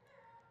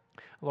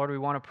 Lord, we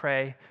want to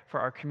pray for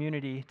our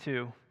community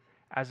too.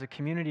 As the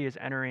community is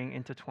entering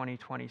into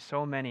 2021,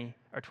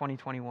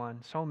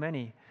 so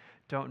many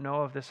don't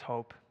know of this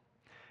hope.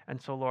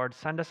 And so, Lord,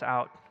 send us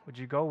out. Would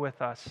you go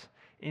with us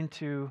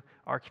into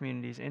our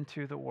communities,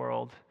 into the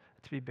world,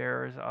 to be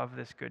bearers of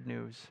this good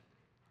news?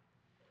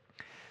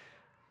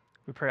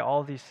 We pray all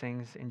of these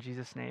things in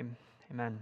Jesus' name. Amen.